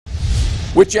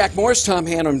With Jack Morris, Tom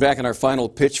Hanneman back in our final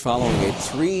pitch following a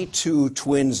 3-2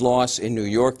 Twins loss in New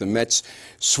York. The Mets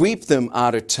sweep them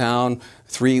out of town.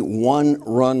 3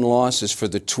 one-run losses for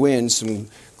the Twins. Some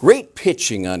great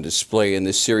pitching on display in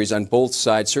this series on both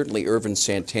sides. Certainly Irvin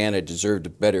Santana deserved a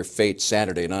better fate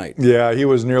Saturday night. Yeah, he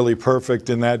was nearly perfect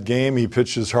in that game. He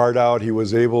pitched his heart out. He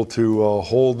was able to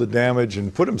hold the damage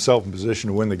and put himself in position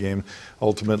to win the game.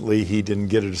 Ultimately, he didn't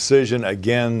get a decision.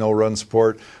 Again, no run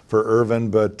support for Irvin,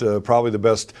 but probably the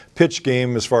best pitch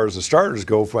game as far as the starters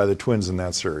go by the Twins in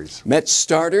that series. Mets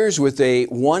starters with a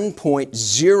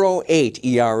 1.08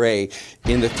 ERA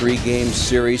in the 3-game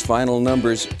series. Final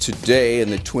numbers today,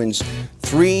 and the Twins'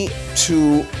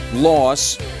 3-2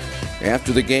 loss.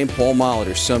 After the game, Paul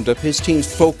Molitor summed up his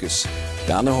team's focus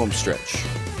down the home stretch.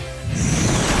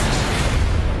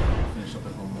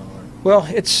 Well,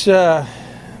 it's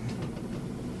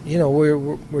you know,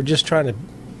 we're just trying to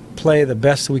play the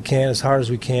best we can, as hard as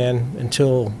we can,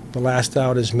 until the last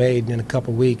out is made in a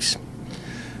couple weeks.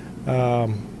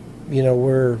 You know,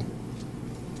 we're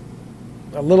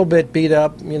a little bit beat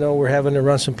up. You know, we're having to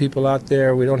run some people out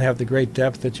there. We don't have the great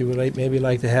depth that you would maybe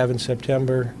like to have in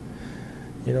September.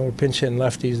 You know, we're pinch hitting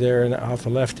lefties there and off a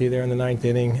lefty there in the 9th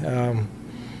inning.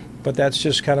 But that's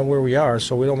just kind of where we are,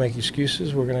 so we don't make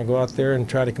excuses. We're going to go out there and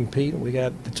try to compete. We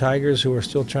got the Tigers who are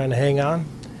still trying to hang on,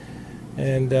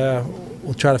 and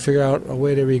we'll try to figure out a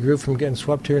way to regroup from getting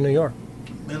swept here in New York.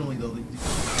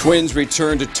 Twins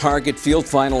return to Target Field,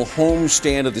 final home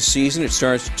stand of the season. It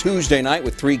starts Tuesday night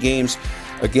with 3 games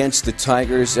against the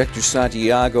Tigers. Hector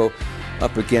Santiago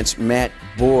up against Matt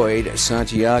Boyd.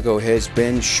 Santiago has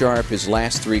been sharp his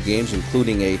last 3 games,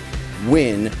 including a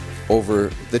win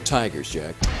over the Tigers,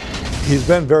 Jack. He's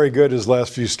been very good his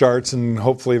last few starts, and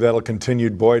hopefully that'll continue.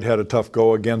 Boyd had a tough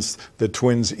go against the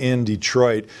Twins in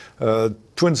Detroit.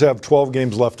 Twins have 12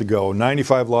 games left to go,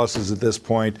 95 losses at this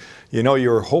point. You know,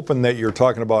 you're hoping that you're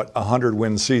talking about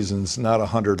 100-win seasons, not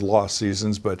 100-loss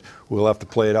seasons, but we'll have to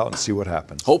play it out and see what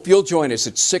happens. Hope you'll join us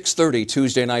at 6:30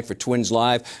 Tuesday night for Twins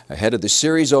Live, ahead of the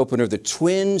series opener, the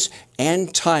Twins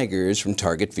and Tigers from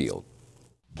Target Field.